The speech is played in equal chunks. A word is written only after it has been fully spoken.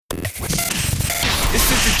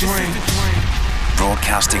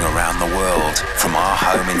Broadcasting around the world from our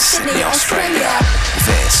home in Sydney, Australia.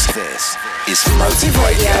 This is Motive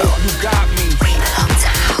Radio. You got me. We belong to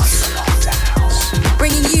house.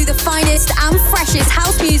 Bringing you the finest and freshest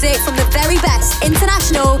house music from the very best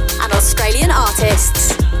international and Australian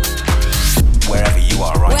artists. Wherever you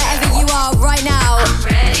are right now,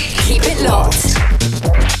 Keep it locked.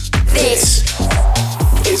 This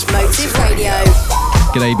is Motive Radio.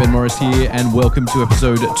 G'day, Ben Morris here, and welcome to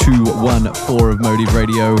episode 214 of Motive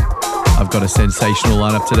Radio. I've got a sensational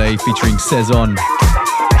lineup today featuring Saison,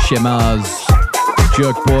 Shemaz,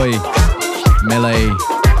 Jerkboy, Melee,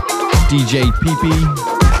 DJ Peepee,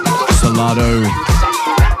 Salado,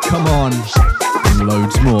 Come On, and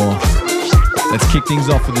loads more. Let's kick things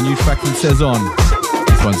off with a new track from Saison.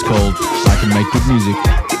 This one's called I Can Make Good Music.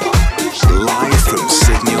 live from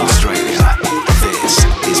Sydney, Australia. This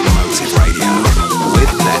is Motive Radio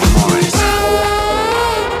with Ben Morris.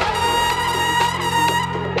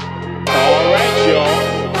 All right,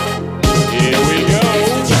 y'all. Here we go.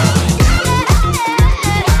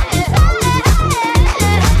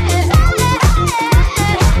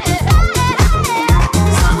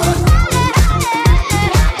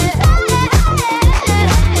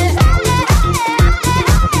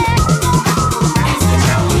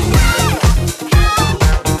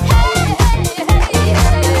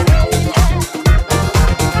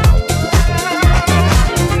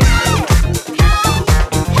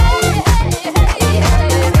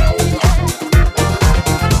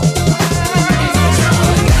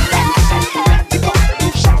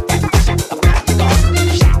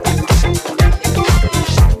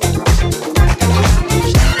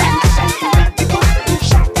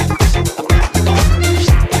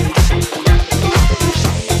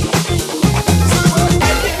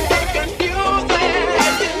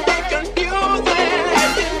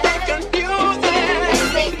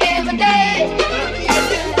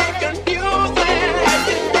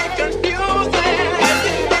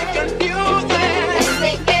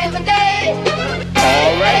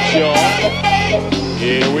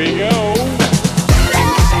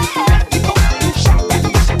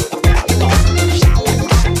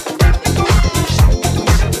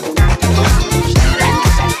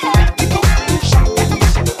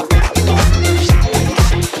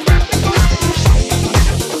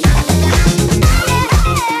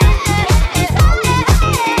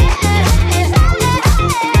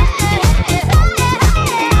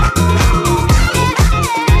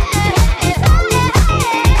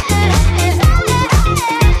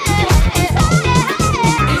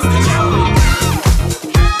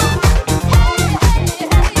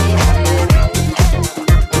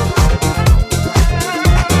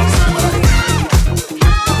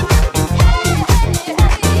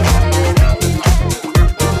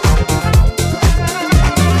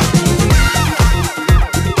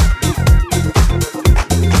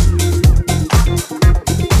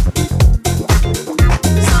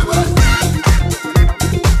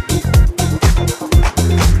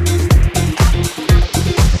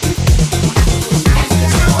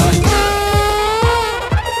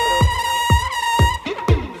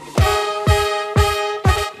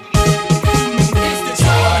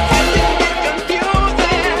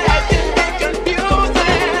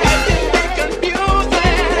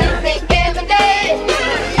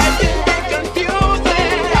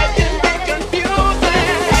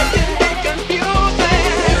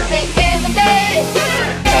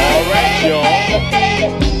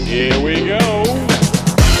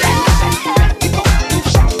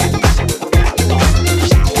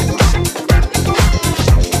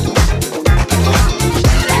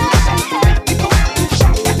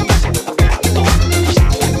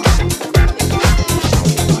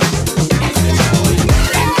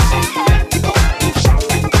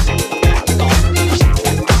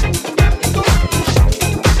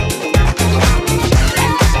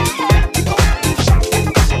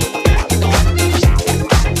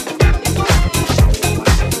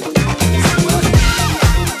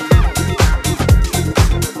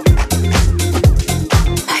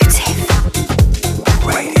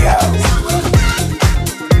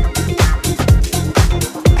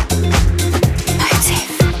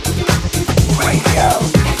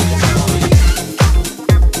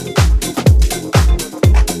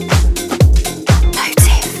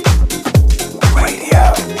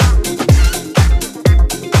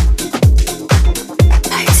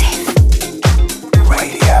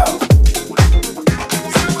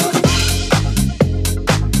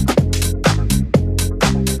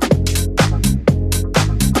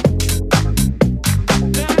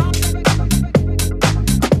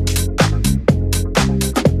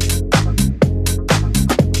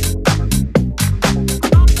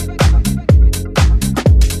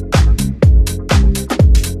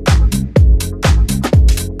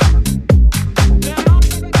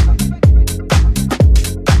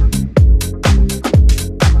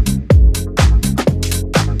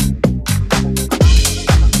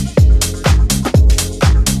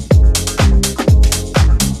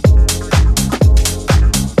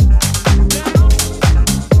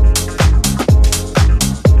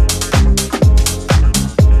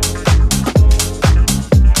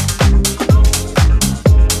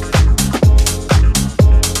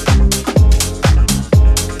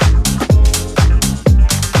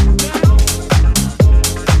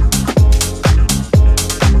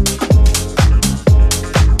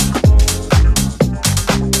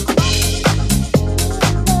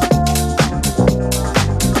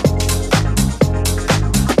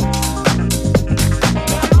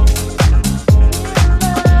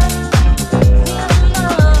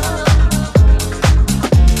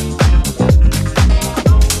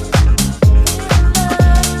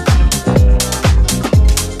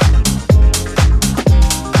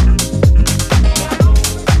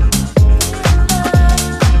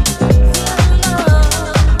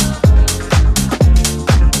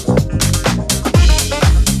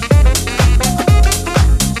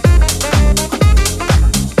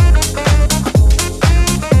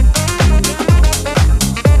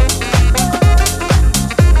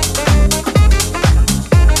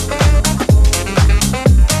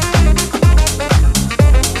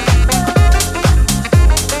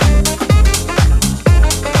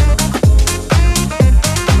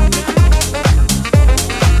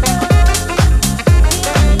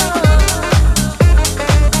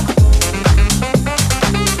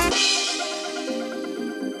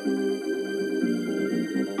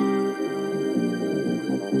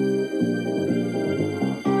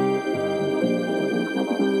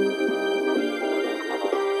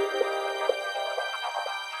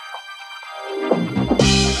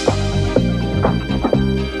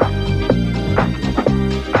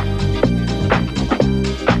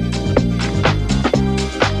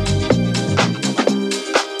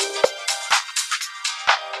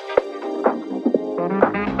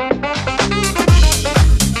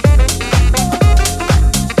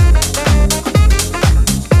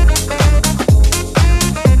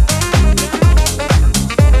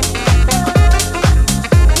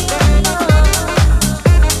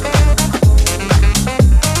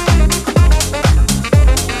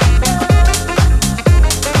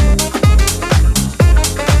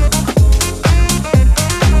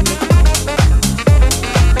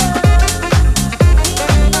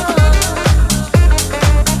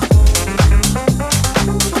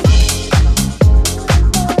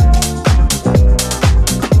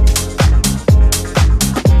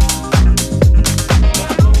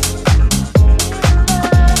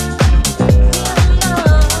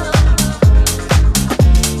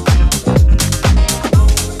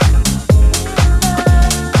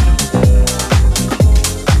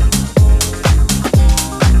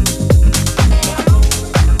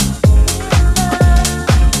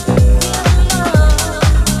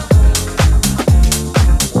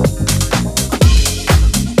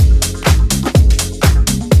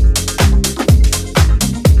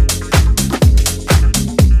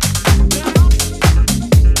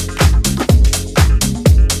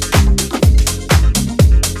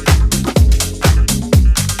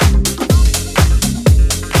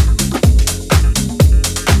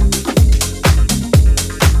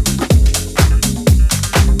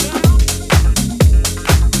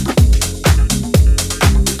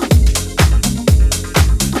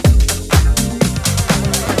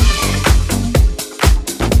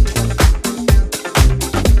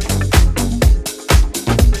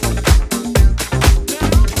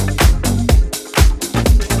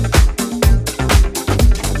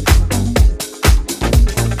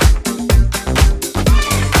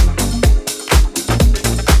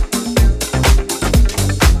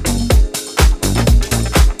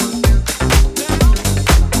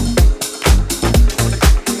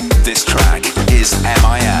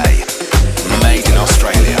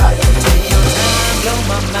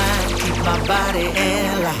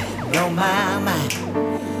 in line. Blow my mind,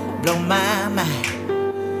 blow my mind.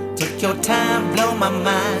 Take your time, blow my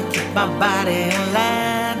mind. Keep my body in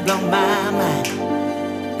line. Blow my mind,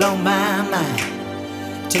 blow my mind.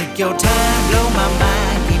 Take your time, blow my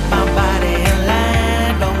mind. Keep my body in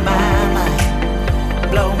line. Blow my mind,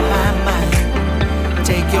 blow my mind.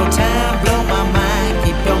 Take your time, blow my mind.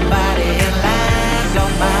 Keep your body in line. Blow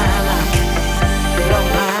my mind, blow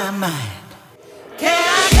my mind. Can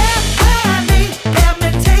I get what I need? Let me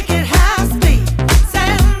take it high speed.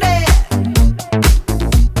 Send it.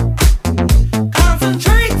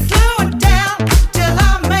 Concentrate, slow it down till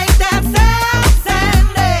I make that sound.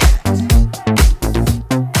 Send it.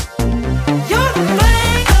 You're the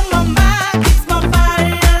flame on my mind, keeps my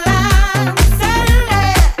body alive. Send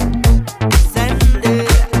it. Send it.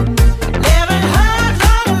 Living hard,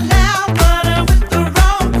 long and loud, but I'm with the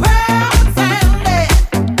wrong crowd. Send it.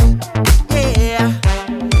 Yeah.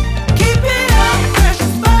 Keep it up,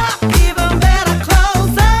 precious spark, even better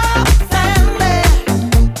close up. Send it.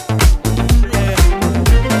 Yeah.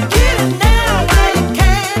 Get it now while you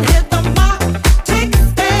can, hit the mark, take a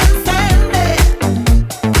stand. Send it.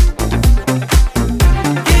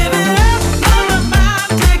 Give it up, blow my mind,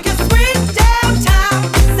 take it sweet downtown.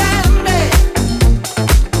 Send it.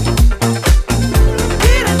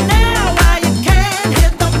 Get it now while you can,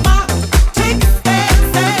 hit the mark, take a stand.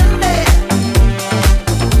 Send it.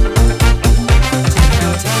 Take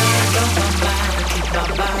your time, blow my mind, keep my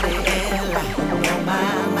body in line. Blow my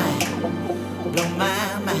mind, blow my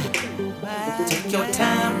mind. Take your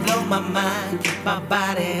time, blow my mind, keep my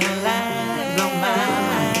body in line. Blow my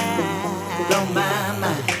mind, blow my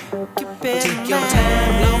mind. Take your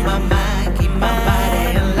time, blow my mind, keep my body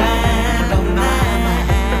in line. Blow my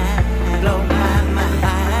mind, blow my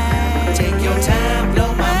mind. Take your time,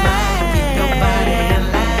 blow my mind, keep your body in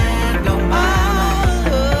line. Blow my mind,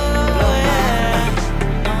 blow my mind.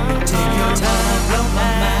 Take your time, blow my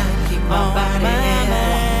mind, keep my body in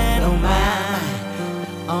line. Blow my mind,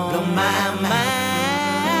 blow my mind.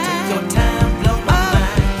 Take your time, blow my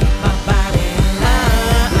mind, keep my body in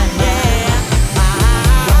line. Yeah.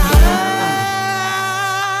 Blow my mind.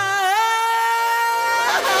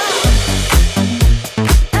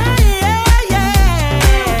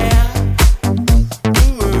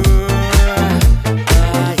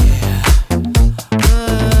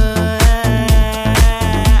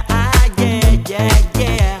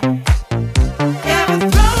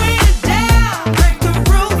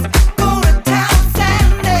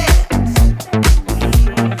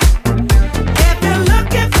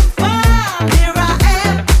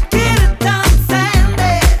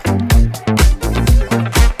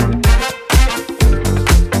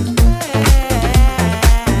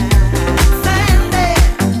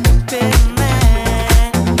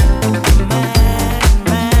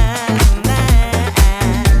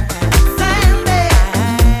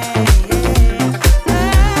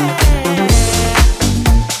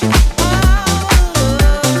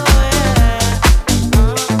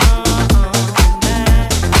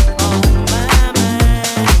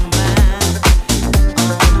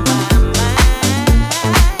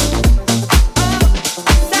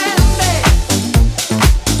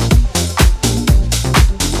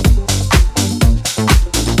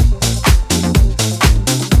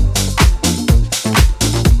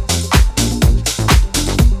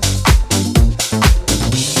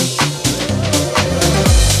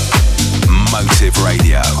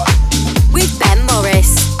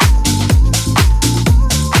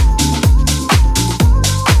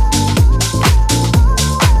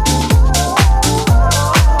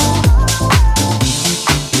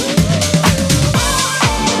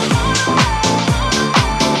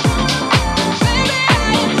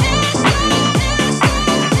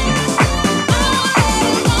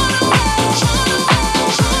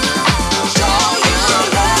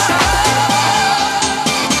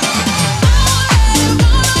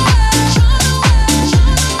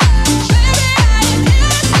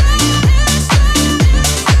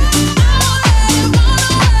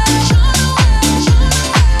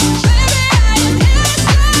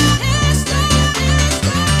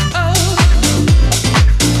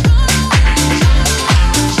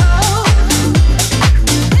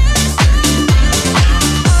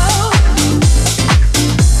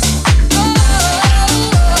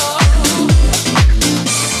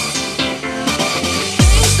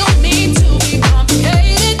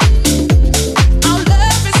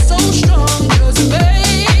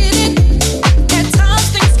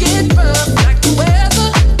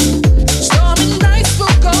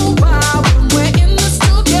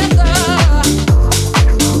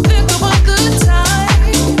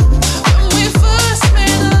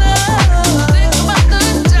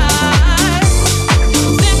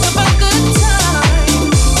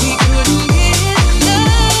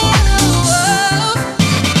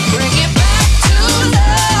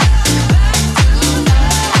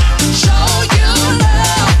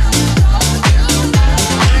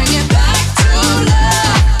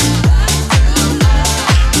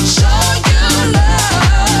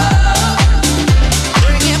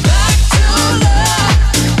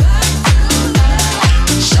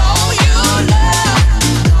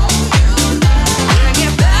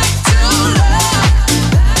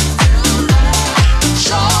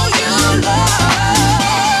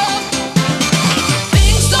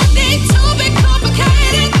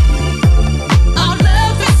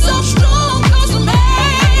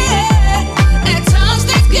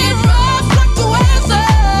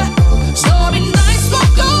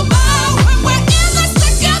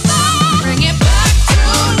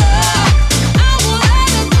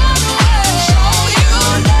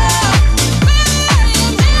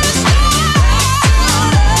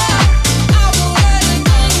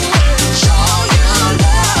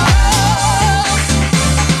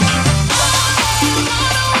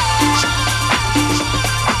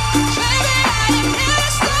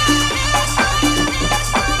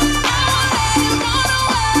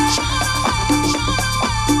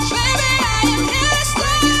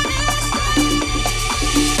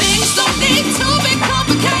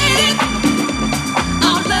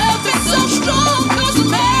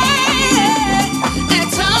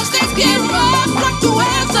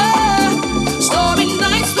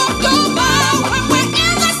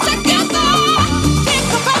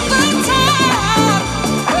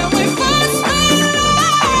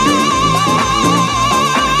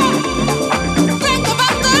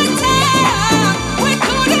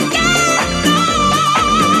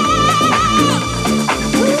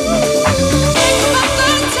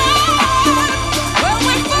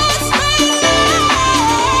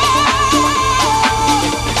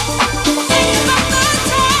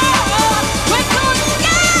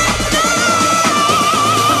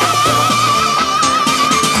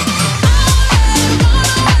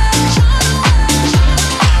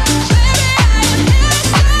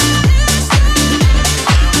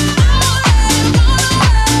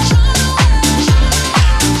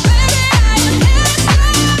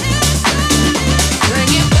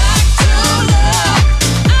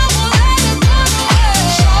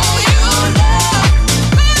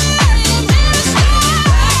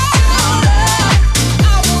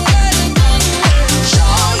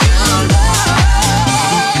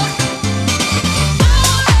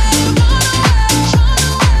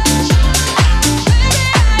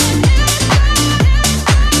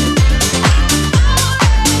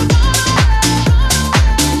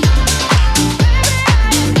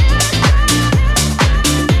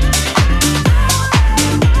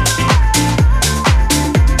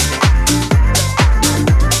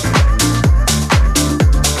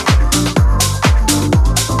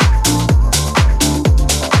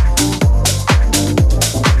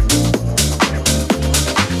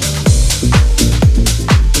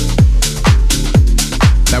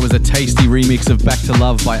 was a tasty remix of Back to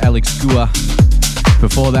Love by Alex Gua.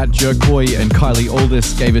 Before that, Jerk Boy and Kylie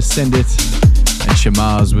Aldis gave us Send It, and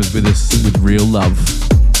Shamaz was with us with Real Love.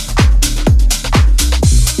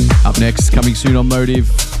 Up next, coming soon on Motive,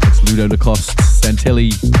 it's Ludo Lacoste,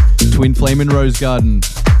 Santelli, Twin Flame and Rose Garden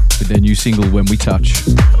with their new single When We Touch.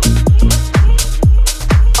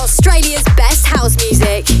 Australia's best house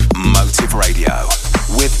music. Motive Radio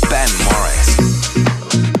with Ben Morris.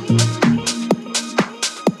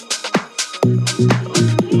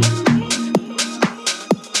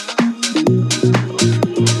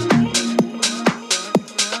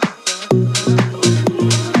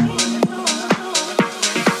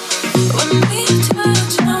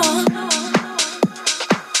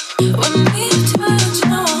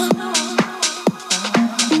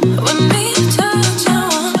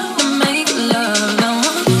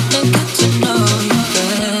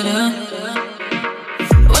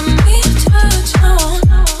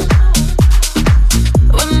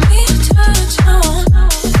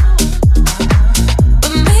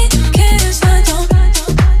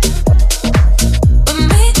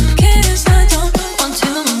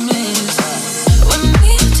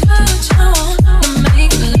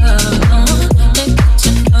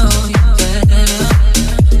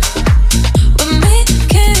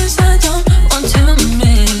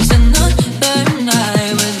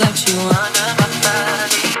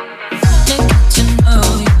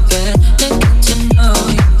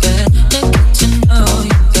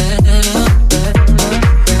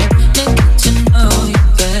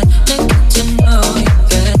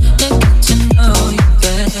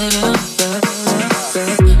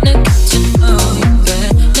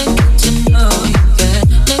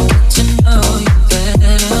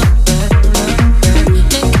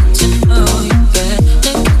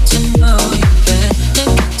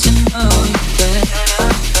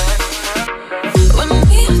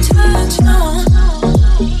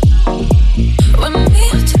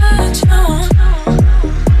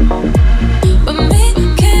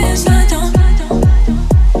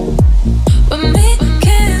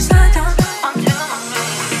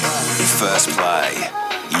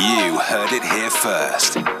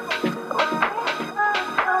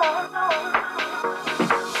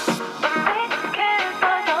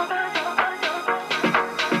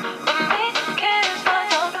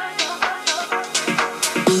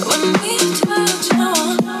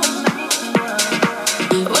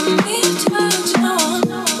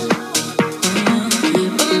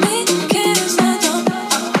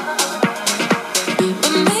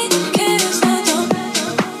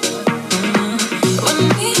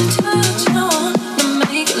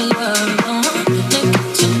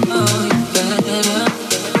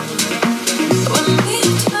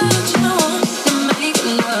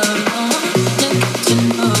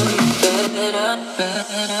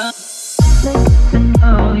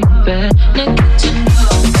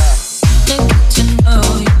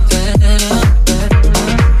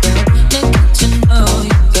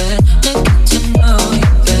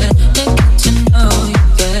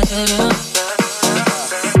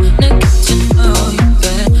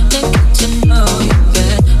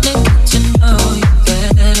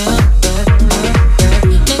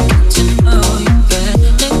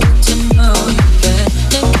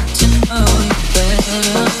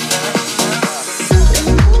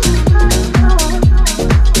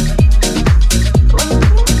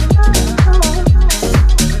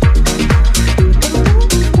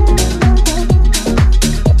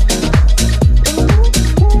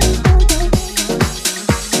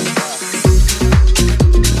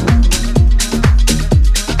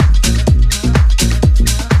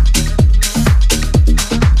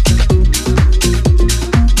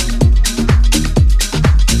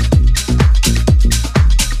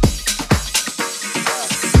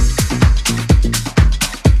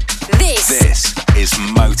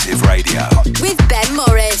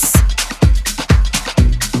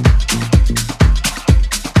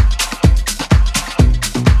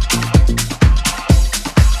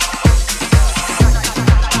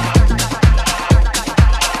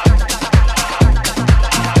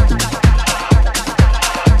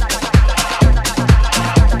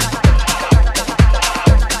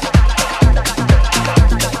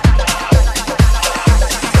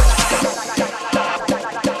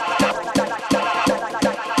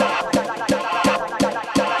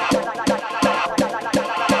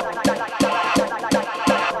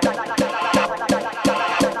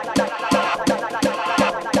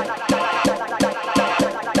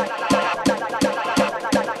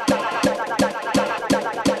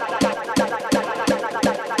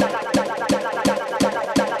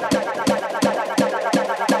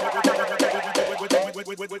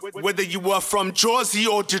 whether you are from Jersey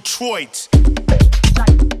or Detroit.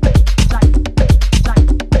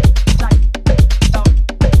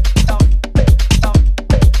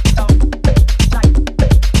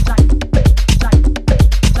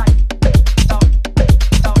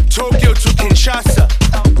 Tokyo to Kinshasa.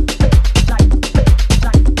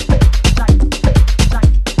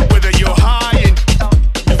 Whether you're high and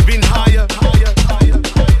you've been higher,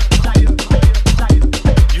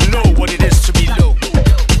 you know what it is to be low.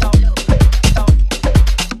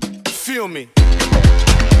 Feel me.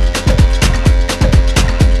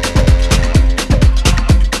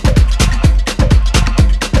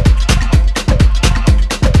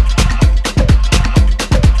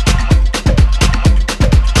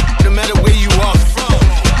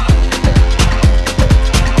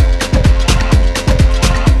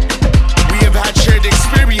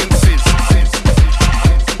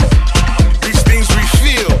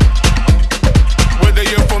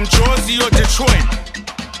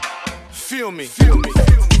 Feel me. Feel me.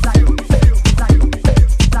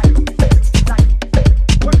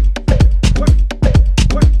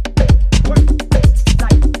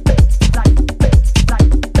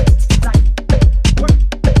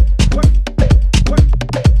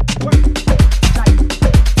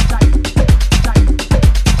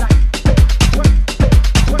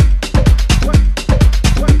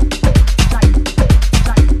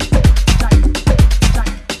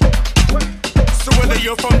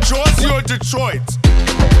 Detroit.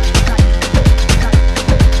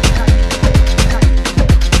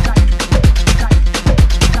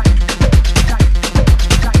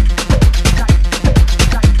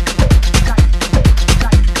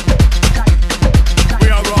 We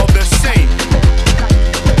are all the same.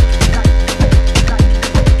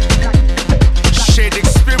 Shared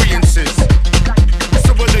experiences.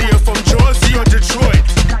 So whether you're from Jersey or Detroit,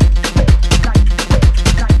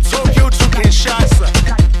 Tokyo to Kinshasa,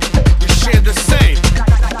 share the same.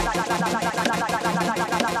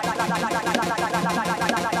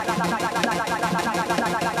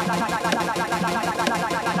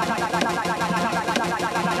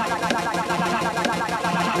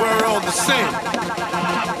 We're all the same.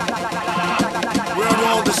 We're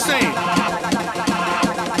all the same.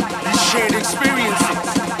 These shared experiences,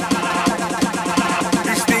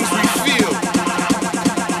 these things we feel.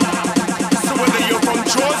 So whether you're from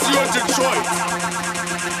Jersey or Detroit,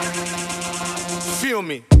 feel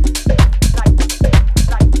me.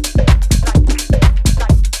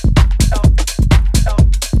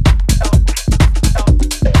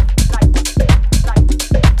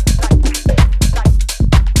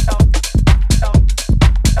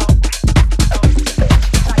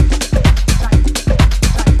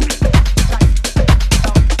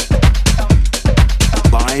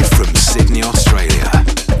 Live from Sydney, Australia,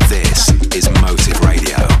 this is Motive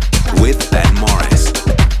Radio with Ben Morris.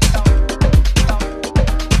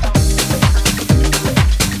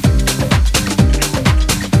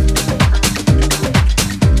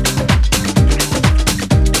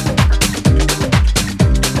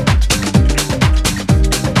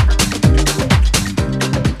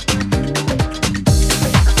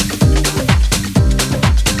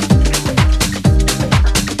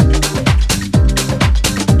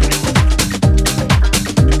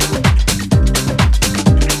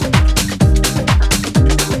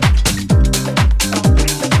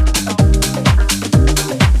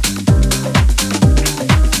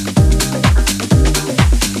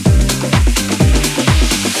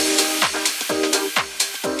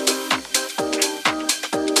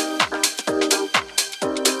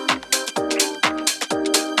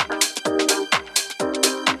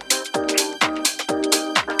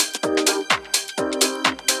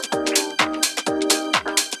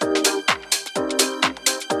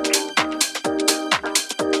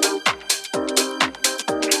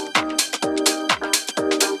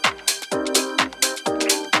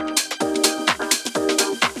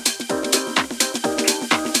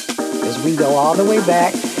 We go all the way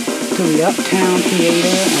back to the Uptown Theater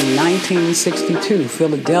in 1962,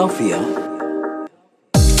 Philadelphia.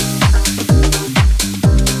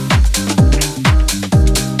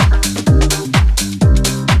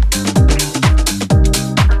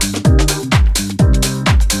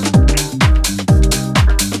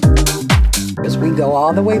 As we go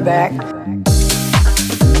all the way back.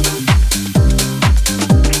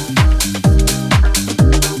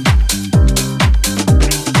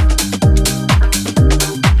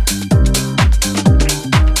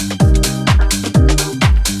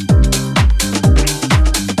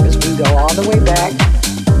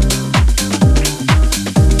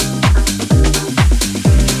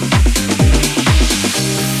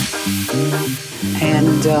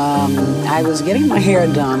 And And I was getting my hair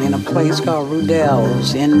done in a place called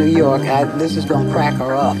Rudell's in New York. This is going to crack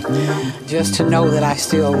her up, just to know that I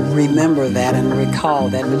still remember that and recall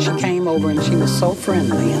that. But she came over and she was so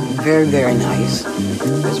friendly and very, very nice.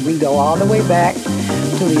 As we go all the way back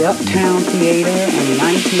to the Uptown Theater in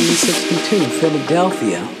 1962,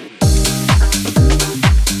 Philadelphia.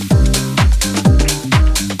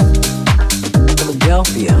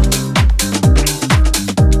 Philadelphia.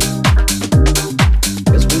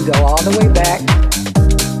 As we go all the way back.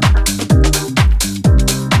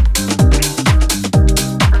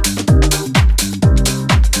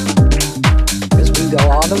 As we go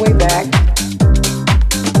all the way back.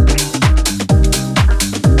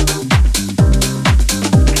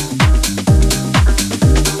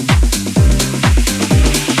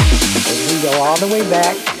 All the way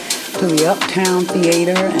back to the Uptown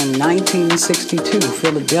Theater in 1962,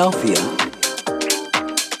 Philadelphia.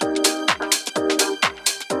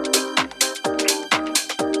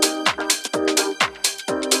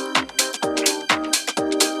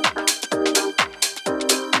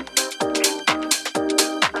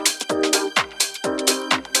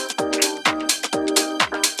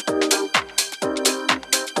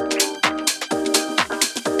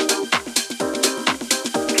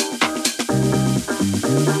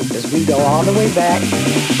 We go all the way back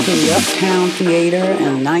to the Uptown Theater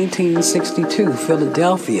in 1962,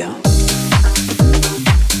 Philadelphia.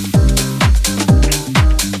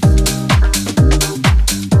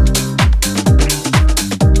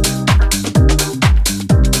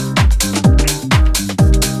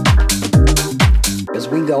 As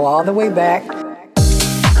we go all the way back.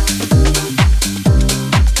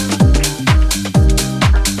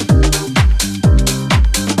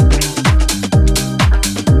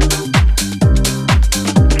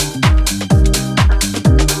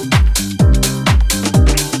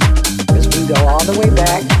 All the way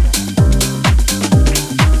back.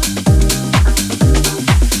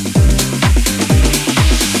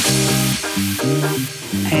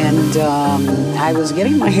 And I was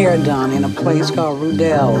getting my hair done in a place called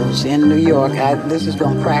Rudell's in New York. This is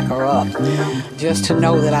going to crack her up, just to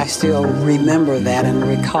know that I still remember that and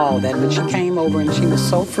recall that. But she came over and she was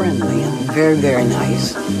so friendly and very, very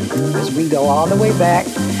nice. As we go all the way back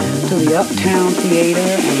to the Uptown Theater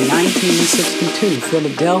in 1962,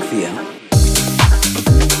 Philadelphia.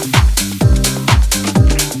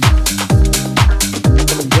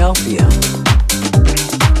 Philadelphia.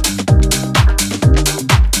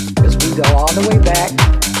 As we go all the way back.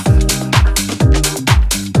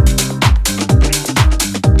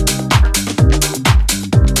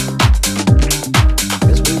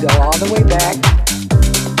 As we go all the way back.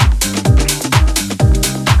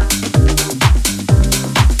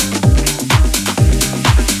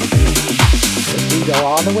 As we go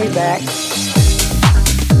all the way back.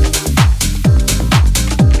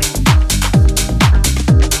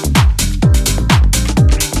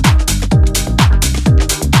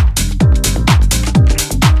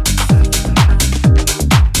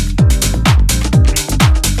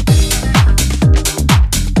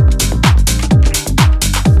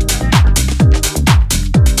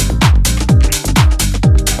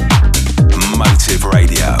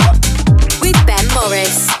 with Ben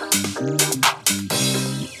Morris.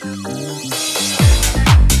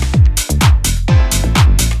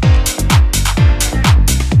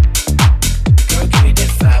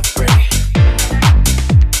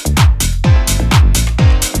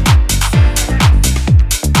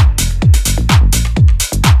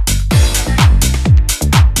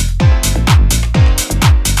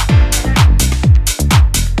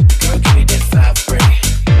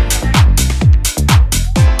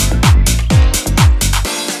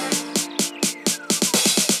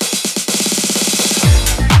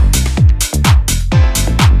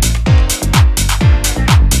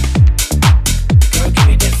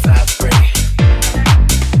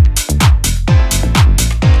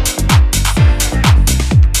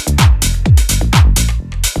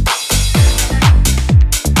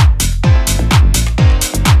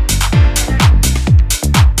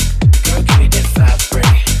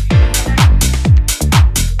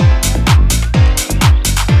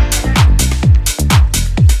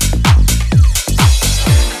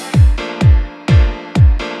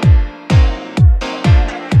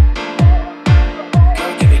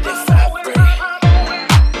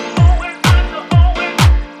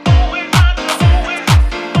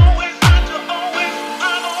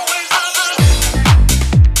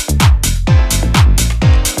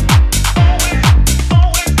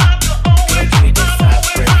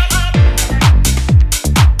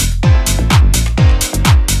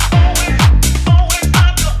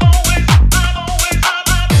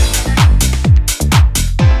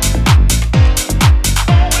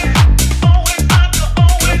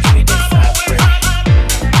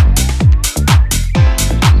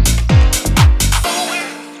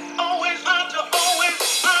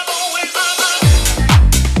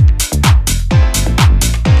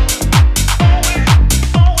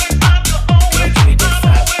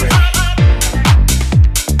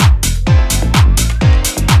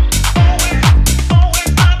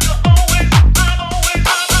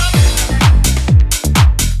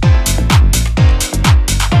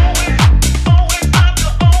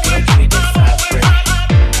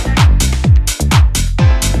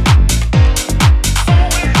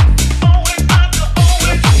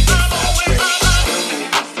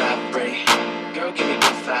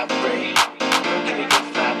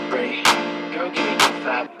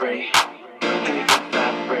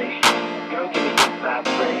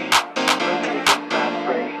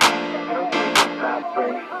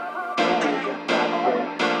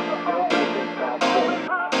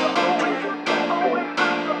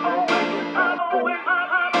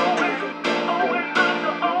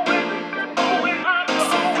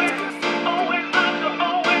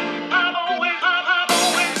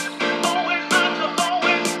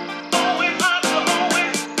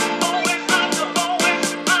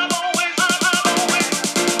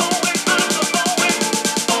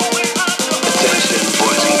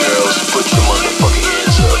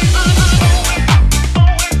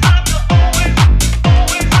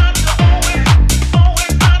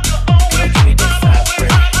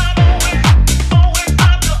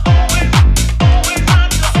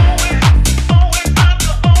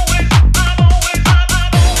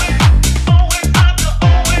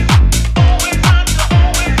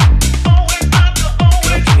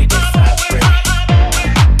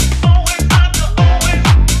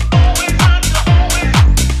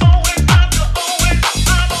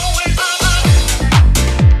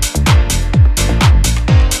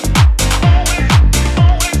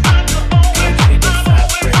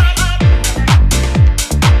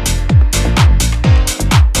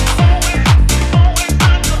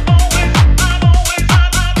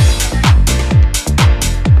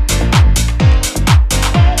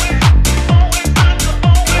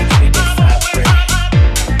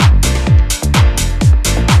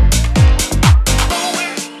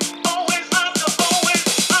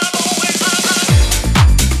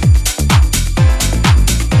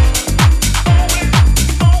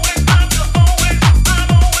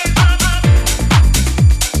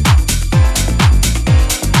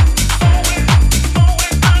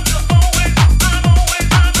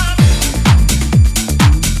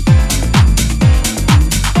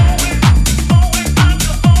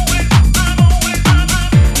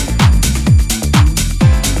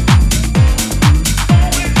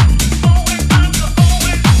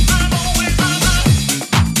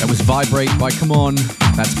 Vibrate by Come On.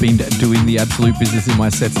 That's been doing the absolute business in my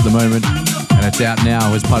sets at the moment, and it's out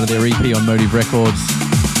now as part of their EP on Motive Records.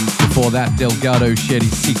 Before that, Delgado shared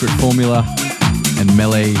his Secret Formula, and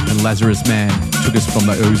Melee and Lazarus Man took us from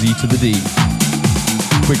the OZ to the D.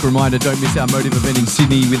 Quick reminder, don't miss our Motive event in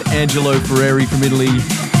Sydney with Angelo Ferreri from Italy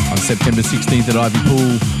on September 16th at Ivy Pool.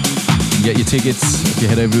 You can get your tickets if you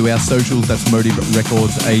head over to our socials. That's Motive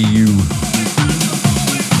Records AU.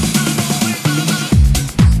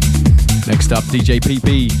 Next up, DJ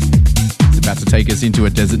PP is about to take us into a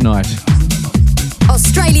desert night.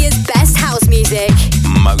 Australia's best house music.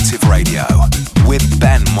 Motive Radio with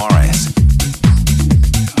Ben Morris.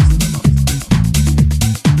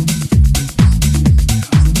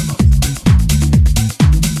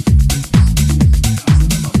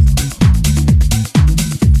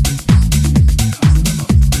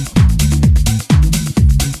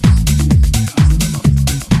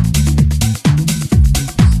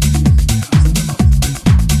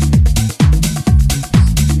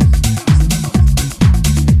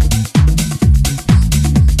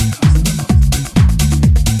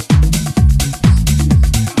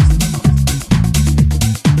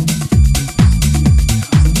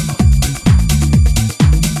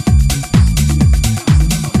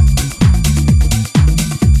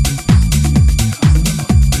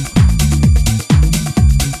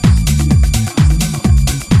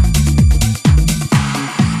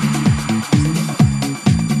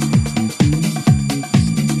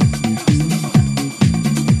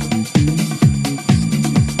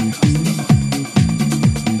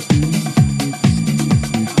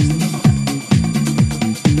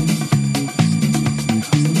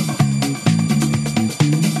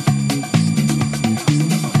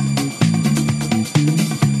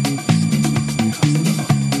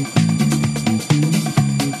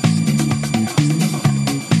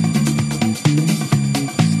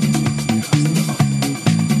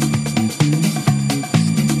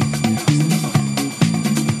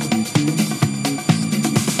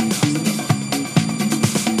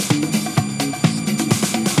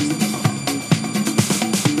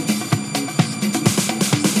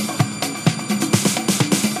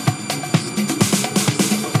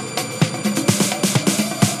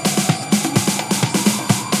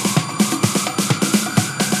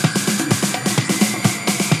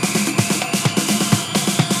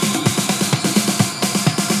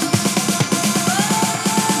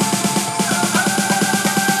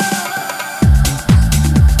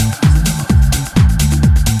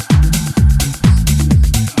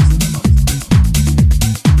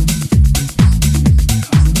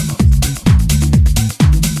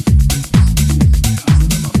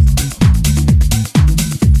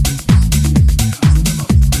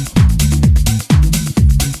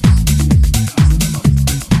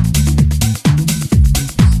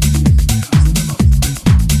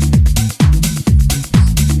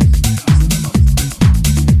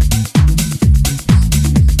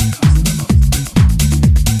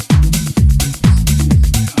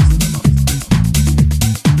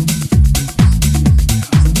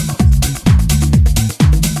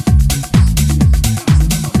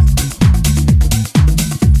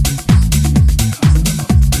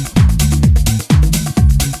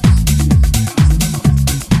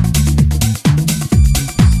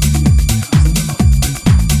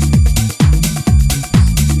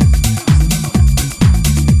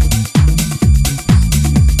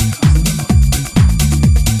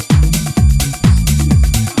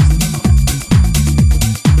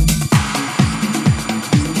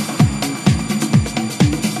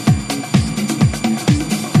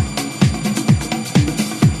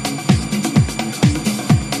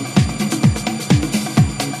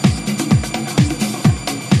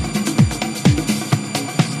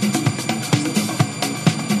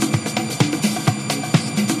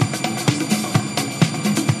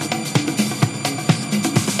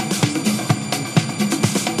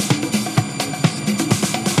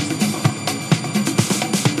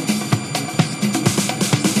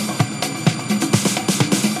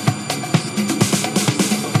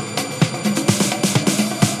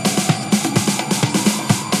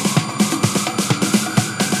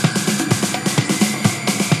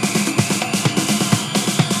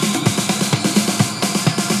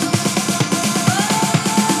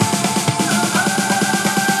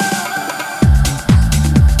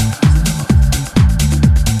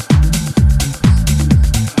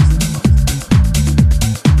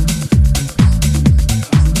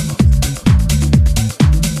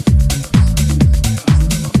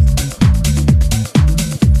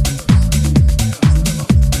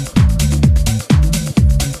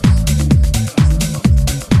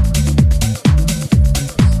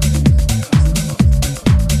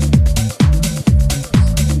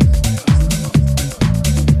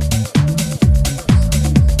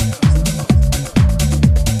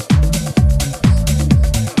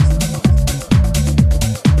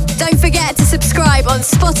 subscribe on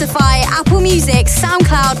Spotify, Apple Music,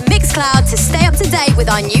 SoundCloud, Mixcloud to stay up to date with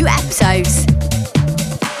our new episodes.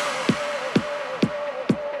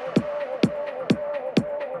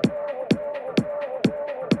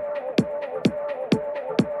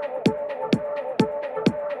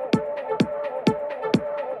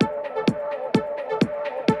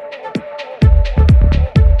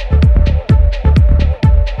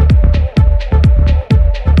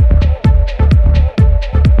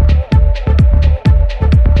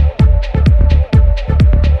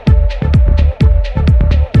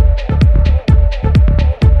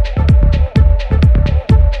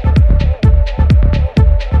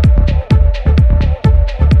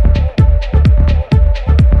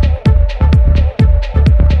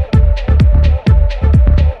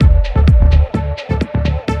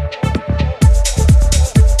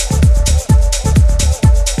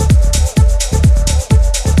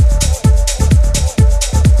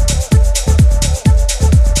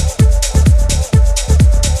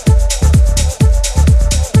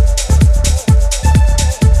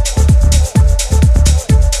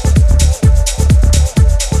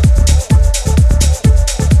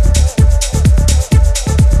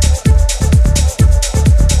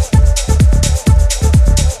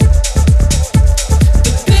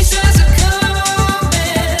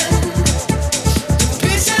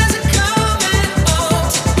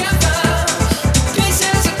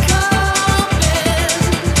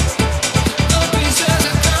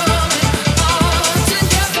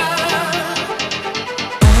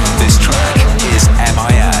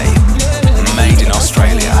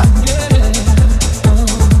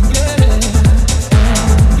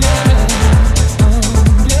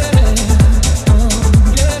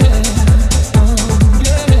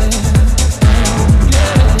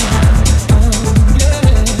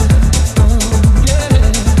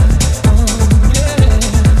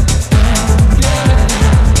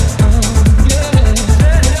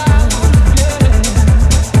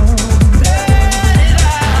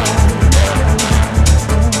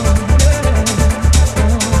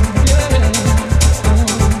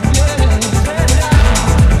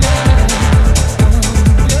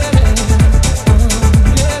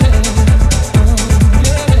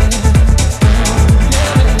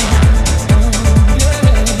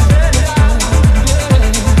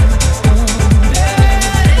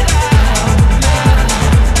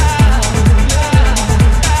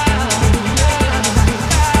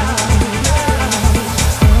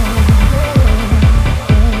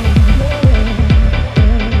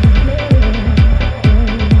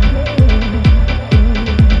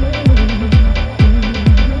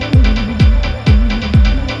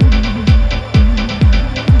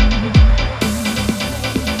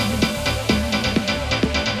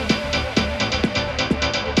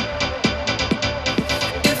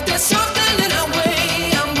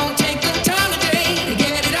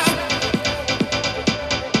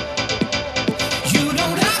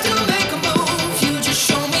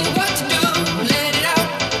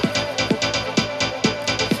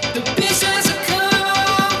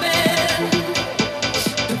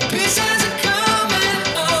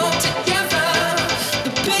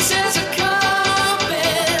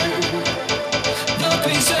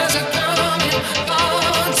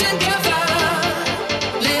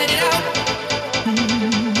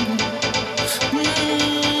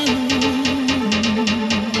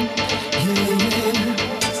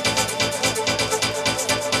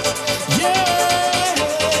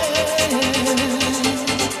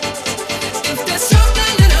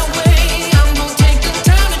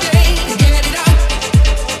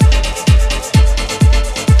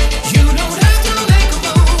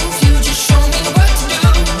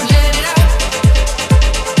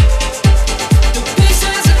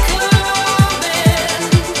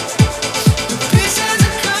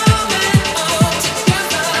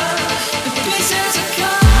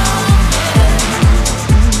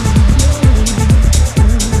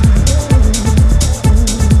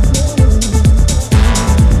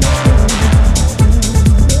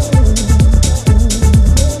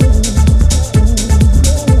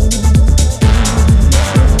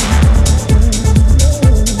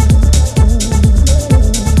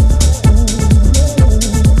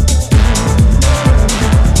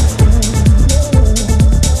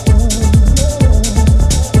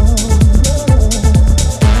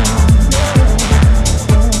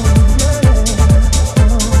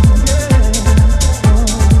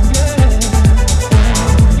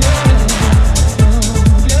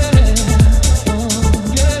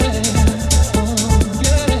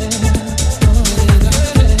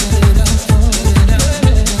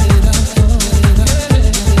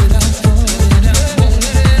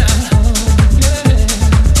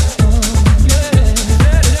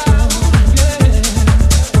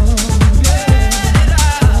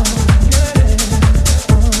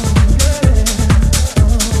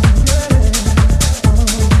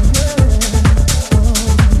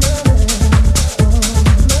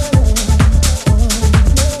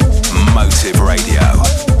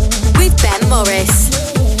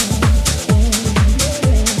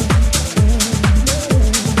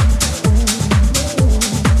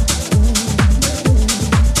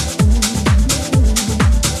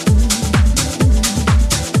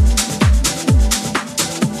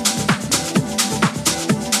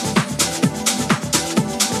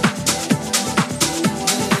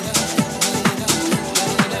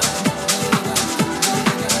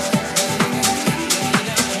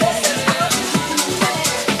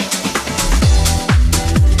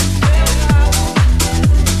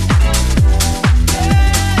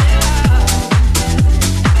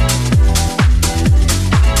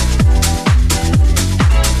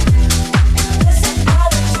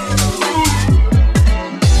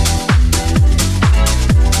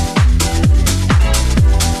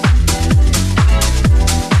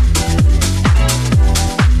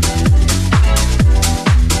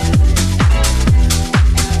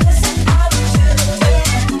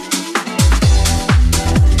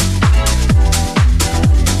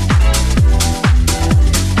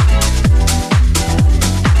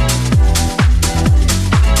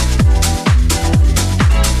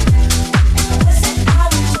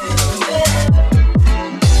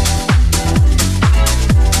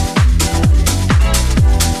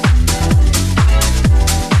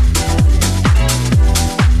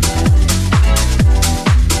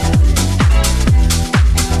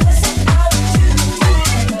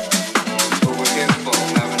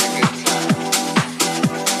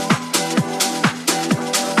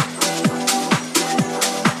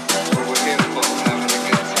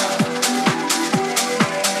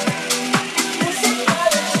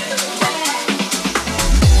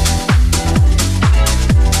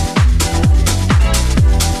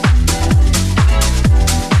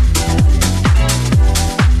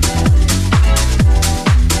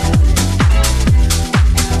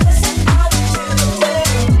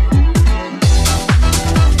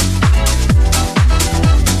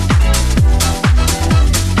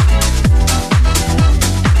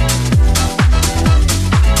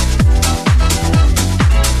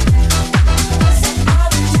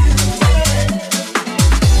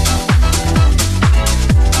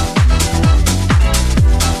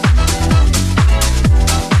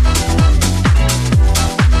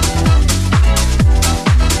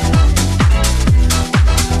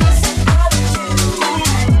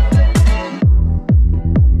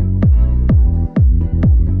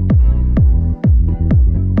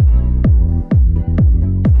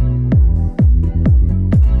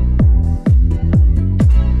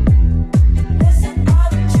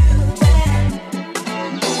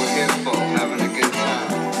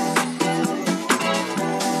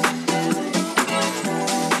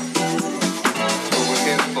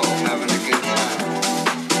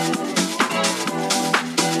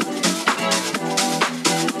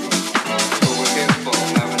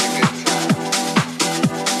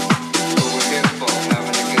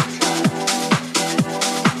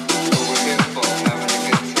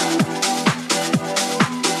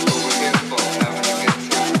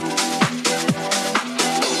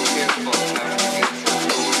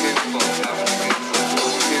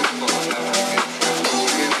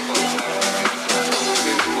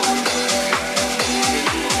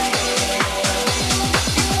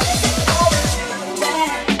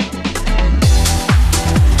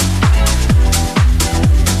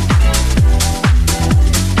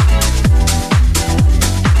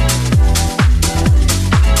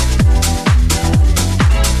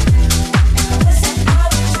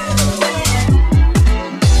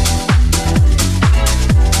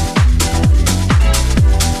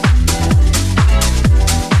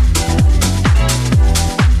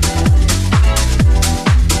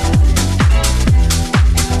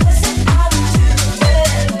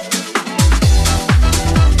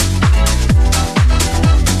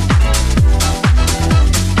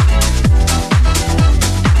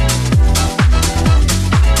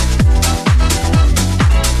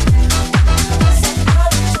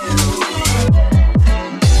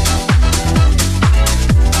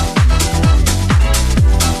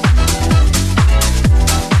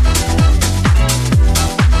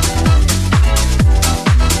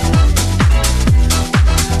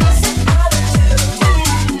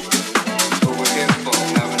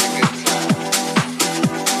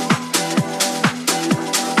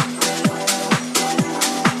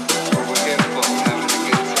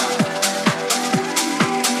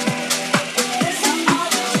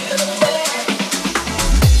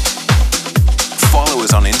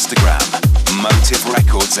 Instagram, Motive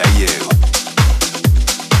Records AU.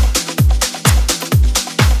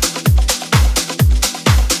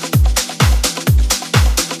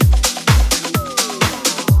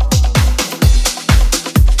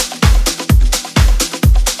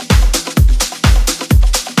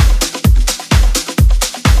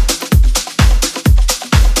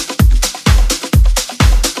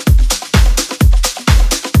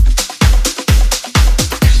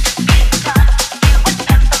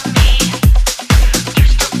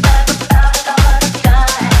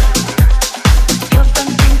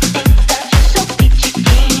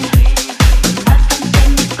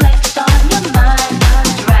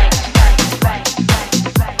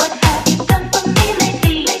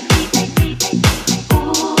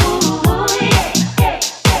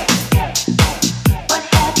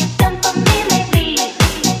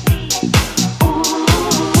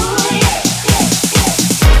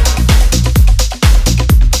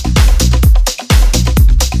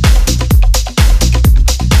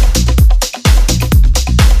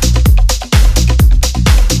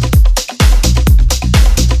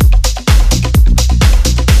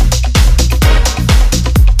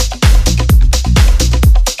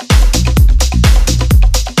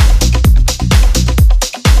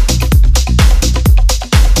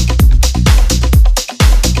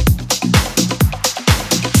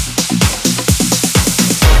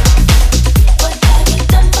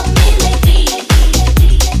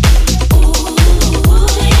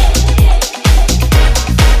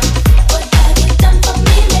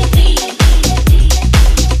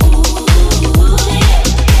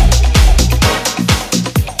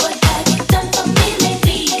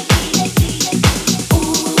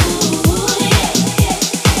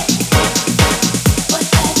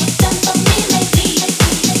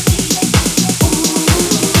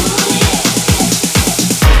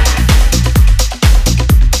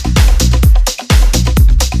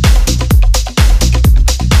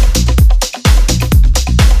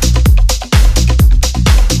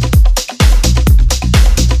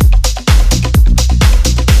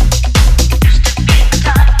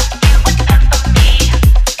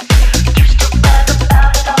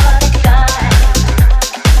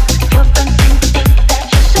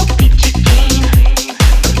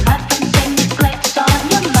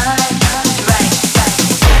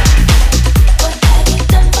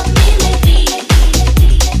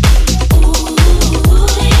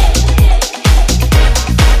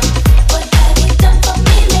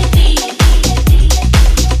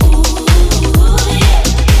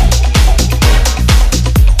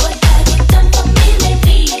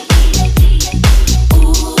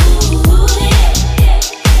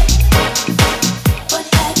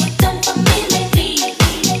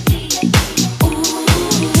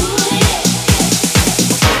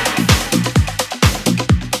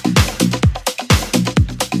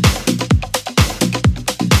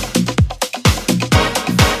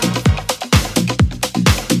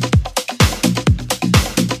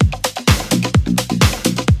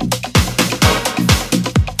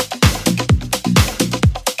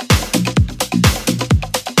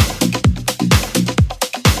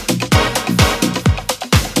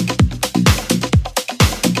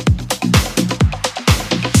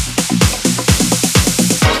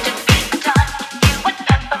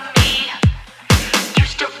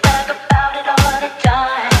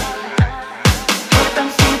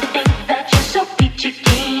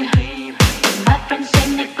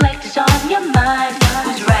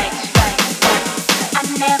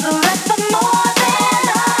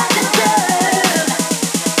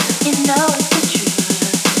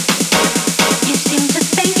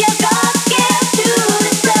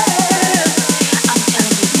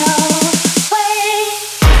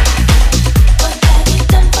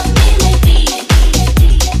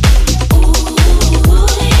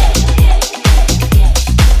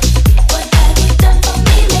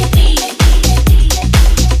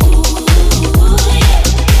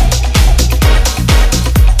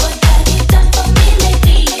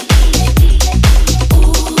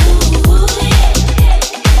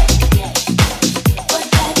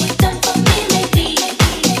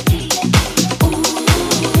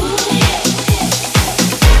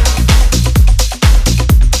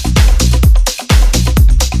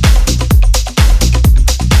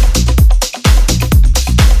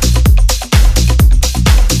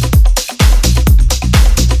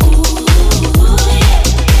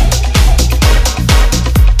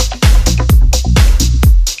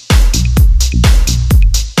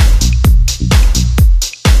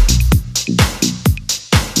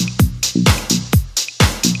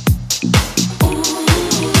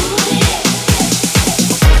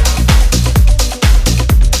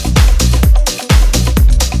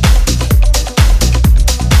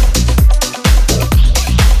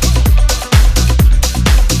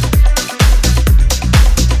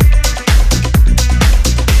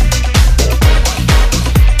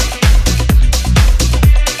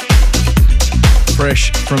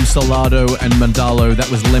 Fresh from Salado and Mandalo. That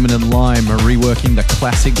was Lemon and Lime, reworking the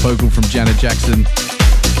classic vocal from Janet Jackson.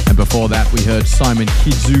 And before that, we heard Simon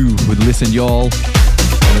Kidzu with Listen Y'all.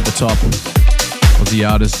 And at the top was the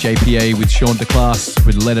artist JPA with Sean DeClass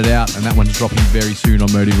with Let It Out. And that one's dropping very soon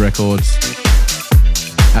on Motive Records.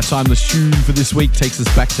 Our timeless tune for this week takes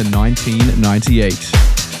us back to 1998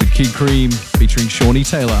 with Kid Cream featuring Shawnee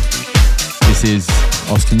Taylor. This is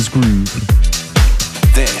Austin's Groove.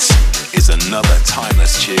 This is another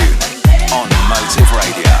timeless tune on Motive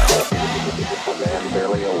Radio. A man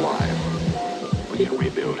barely alive. We can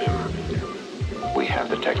rebuild him. We have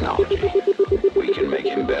the technology. We can make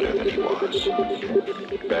him better than he was.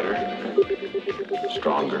 Better,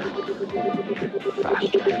 stronger,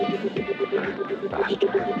 faster, faster, faster,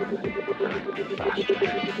 faster,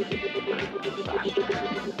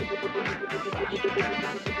 faster.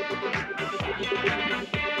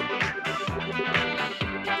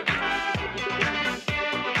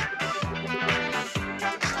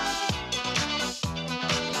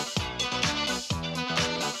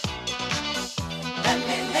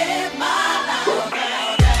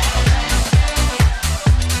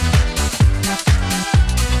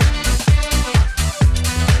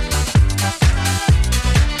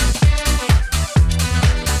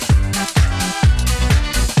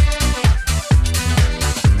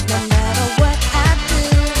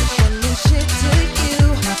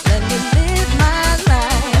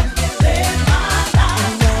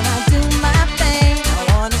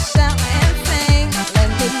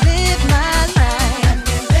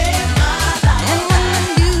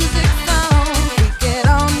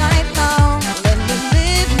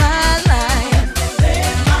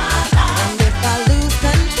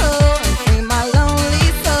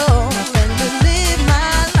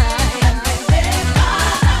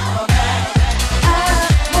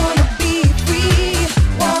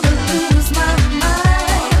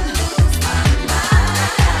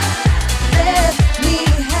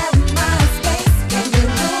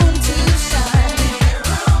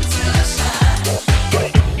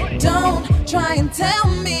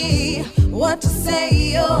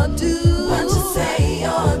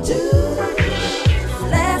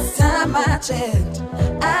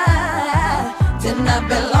 I did not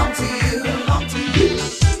belong.